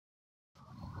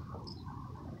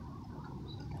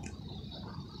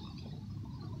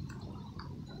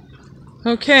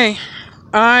Okay,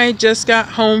 I just got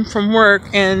home from work,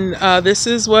 and this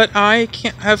is what I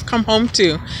have come home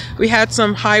to. We had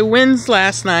some high winds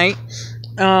last night,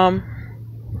 and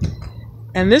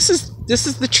this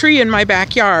is the tree in my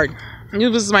backyard. It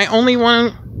was my only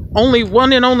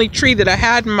one and only tree that I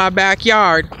had in my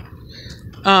backyard.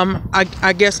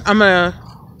 I guess I'm gonna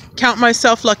count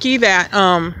myself lucky that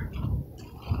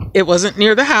it wasn't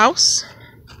near the house,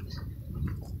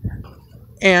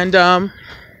 and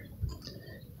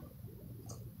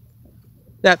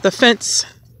that the fence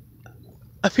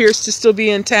appears to still be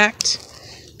intact.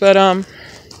 But I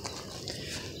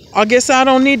guess I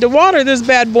don't need to water this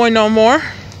bad boy no more.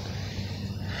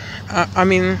 I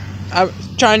mean, I'm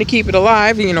trying to keep it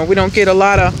alive. You know, we don't get a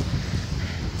lot of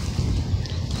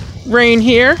rain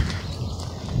here.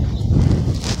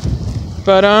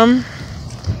 But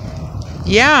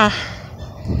yeah.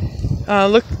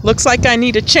 Looks like I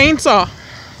need a chainsaw.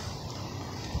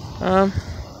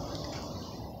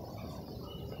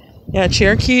 Yeah,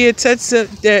 Cherokee had said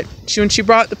that when she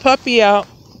brought the puppy out,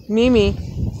 Mimi,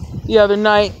 the other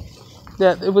night,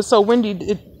 that it was so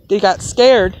windy, they got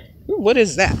scared. Ooh, what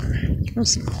is that?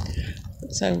 It's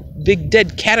a big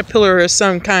dead caterpillar of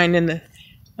some kind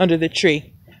under the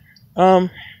tree.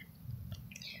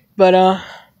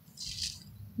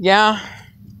 Yeah.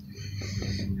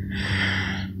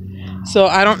 So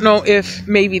I don't know if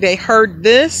maybe they heard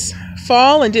this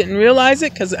fall and didn't realize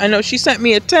it, because I know she sent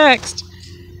me a text,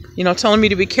 you know, telling me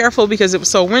to be careful because it was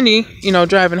so windy, you know,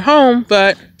 driving home.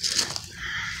 But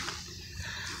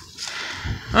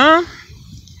I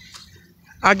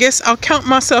guess I'll count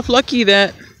myself lucky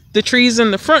that the trees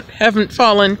in the front haven't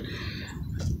fallen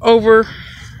over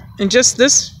and just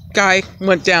this guy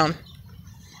went down.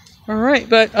 All right,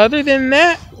 but other than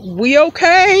that, we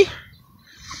okay.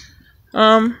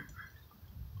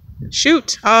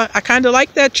 Shoot, I kind of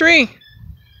like that tree.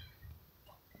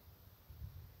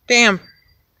 Damn.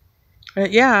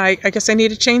 Yeah, I guess I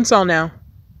need a chainsaw now.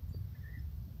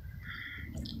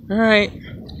 All right,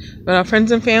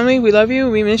 friends and family, we love you,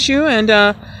 we miss you, and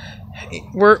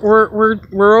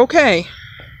we're okay.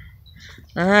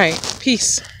 All right,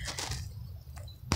 peace.